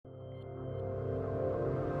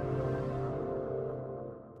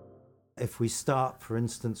If we start, for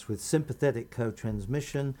instance, with sympathetic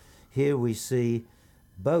co-transmission, here we see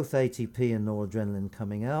both ATP and noradrenaline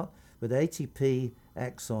coming out, but ATP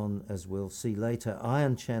acts on, as we'll see later,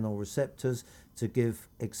 ion channel receptors to give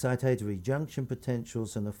excitatory junction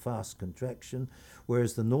potentials and a fast contraction,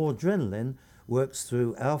 whereas the noradrenaline works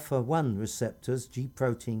through alpha-1 receptors,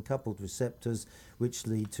 G-protein coupled receptors, which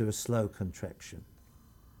lead to a slow contraction.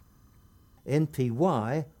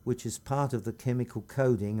 NPY, which is part of the chemical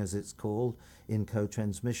coding, as it's called, in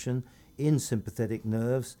co-transmission, in sympathetic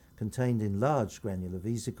nerves contained in large granular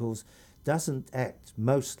vesicles, doesn't act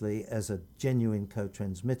mostly as a genuine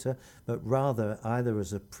co-transmitter, but rather either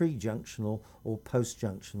as a pre-junctional or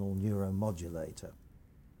post-junctional neuromodulator.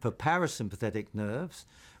 For parasympathetic nerves,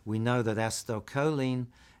 we know that acetylcholine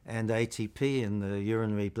and ATP in the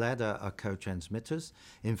urinary bladder are co-transmitters.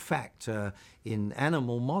 In fact, in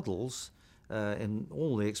animal models, in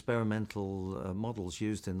all the experimental models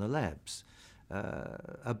used in the labs,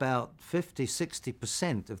 about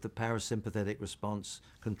 50-60% of the parasympathetic response,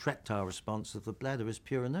 contractile response of the bladder is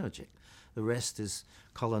purinergic. The rest is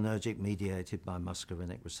cholinergic, mediated by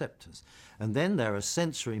muscarinic receptors. And then there are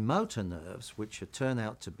sensory motor nerves, which turn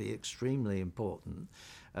out to be extremely important.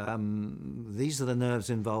 These are the nerves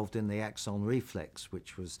involved in the axon reflex,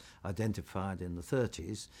 which was identified in the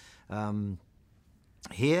 30s.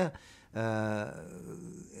 Here,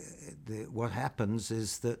 what happens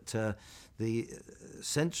is that the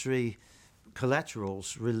sensory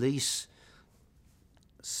collaterals release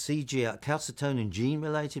CGR, calcitonin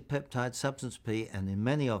gene-related peptide, substance P, and in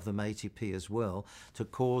many of them ATP as well, to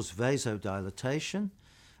cause vasodilatation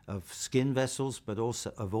of skin vessels, but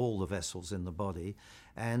also of all the vessels in the body,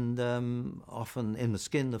 and often in the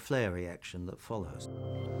skin, the flare reaction that follows.